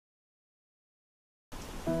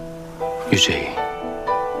유재희,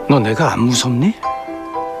 너 내가 안 무섭니?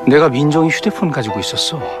 내가 민정이 휴대폰 가지고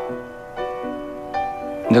있었어.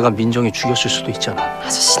 내가 민정이 죽였을 수도 있잖아.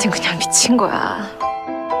 아저씨는 그냥 미친 거야.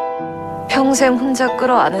 평생 혼자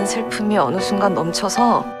끌어안은 슬픔이 어느 순간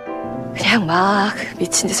넘쳐서 그냥 막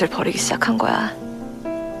미친 짓을 벌이기 시작한 거야.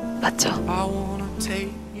 맞죠?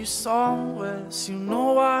 Somewhere, you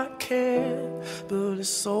know I care, but it's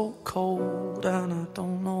so cold and I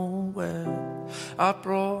don't know where. I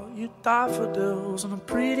brought you daffodils on a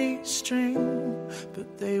pretty string,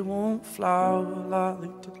 but they won't flower like they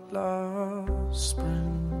did last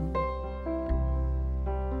spring.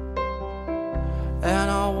 And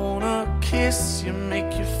I wanna kiss you,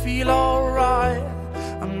 make you feel alright.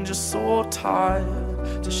 I'm just so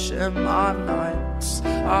tired to share my nights.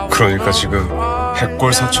 그러니까 지금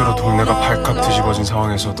백골사초로 동네가 발칵 뒤집어진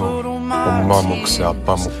상황에서도 엄마 몫에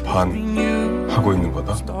아빠 몫 반 하고 있는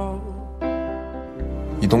거다.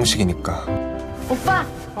 이동식이니까. 오빠!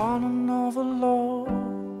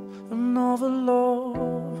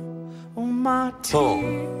 저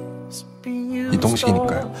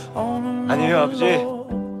이동식이니까요. 아니에요, 아버지.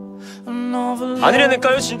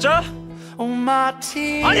 아니라니까요, 진짜?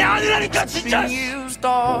 아니, 아니라니까, 진짜!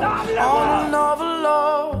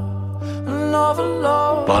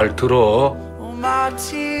 말 들어.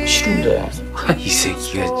 싫은데. 이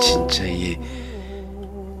새끼가 진짜 이게.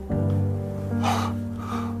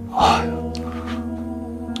 아유,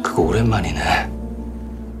 그거 오랜만이네.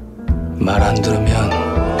 말 안 들으면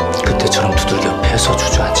그때처럼 두들겨 패서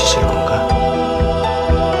주저앉히실 건가?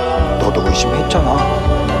 너도 의심했잖아.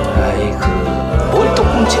 아이고, 뭘 또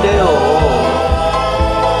꿍치래요.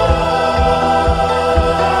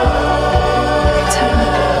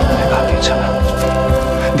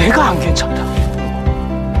 내가 안 괜찮다.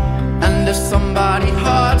 And if somebody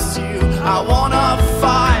hurts you, I wanna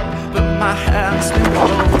fight, but my hands been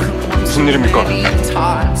broken. 무슨 일입니까?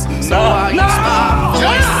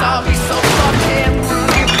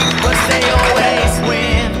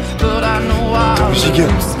 동식이야.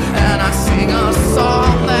 And I sing a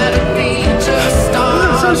song that it be just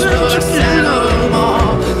stars, but send them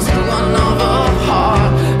all to another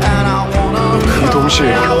heart. And I wanna 이동식. I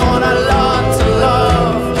wanna learn to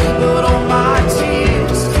love.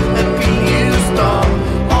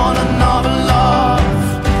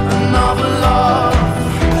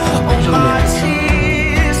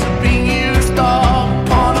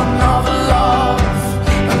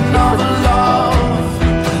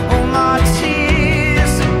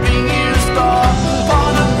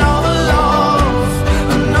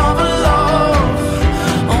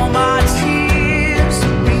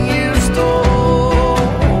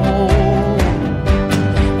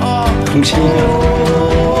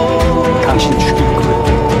 당신이면 당신 죽일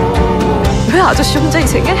거예요. 왜 아저씨 혼자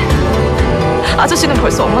희생해? 아저씨는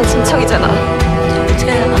벌써 엉망진창이잖아.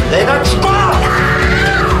 내가 죽어!